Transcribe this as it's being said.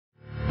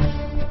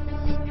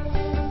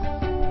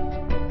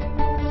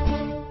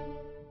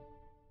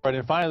Right,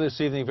 and finally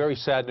this evening, very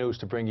sad news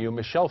to bring you.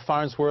 Michelle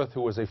Farnsworth,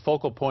 who was a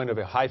focal point of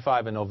a high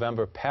five in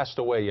November, passed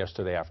away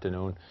yesterday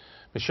afternoon.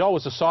 Michelle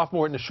was a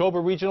sophomore at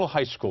Neshoba Regional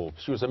High School.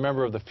 She was a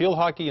member of the field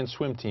hockey and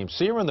swim team.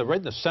 See her right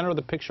in the center of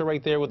the picture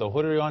right there with the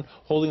hoodie on,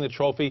 holding the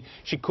trophy.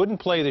 She couldn't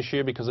play this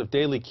year because of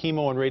daily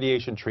chemo and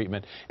radiation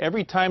treatment.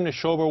 Every time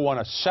Neshoba won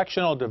a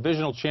sectional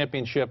divisional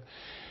championship,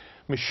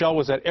 Michelle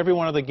was at every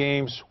one of the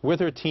games with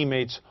her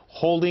teammates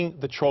holding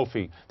the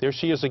trophy. There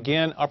she is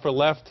again, upper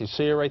left. You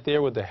see her right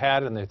there with the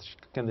hat and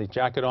the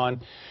jacket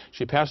on.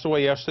 She passed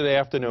away yesterday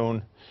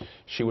afternoon.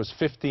 She was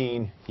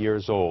 15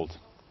 years old.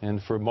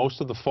 And for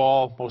most of the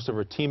fall, most of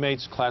her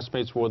teammates,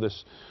 classmates wore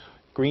this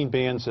green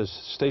band that says,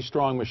 "Stay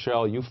strong,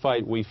 Michelle. You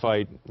fight, we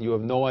fight." You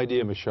have no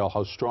idea, Michelle,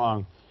 how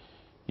strong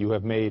you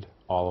have made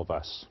all of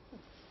us.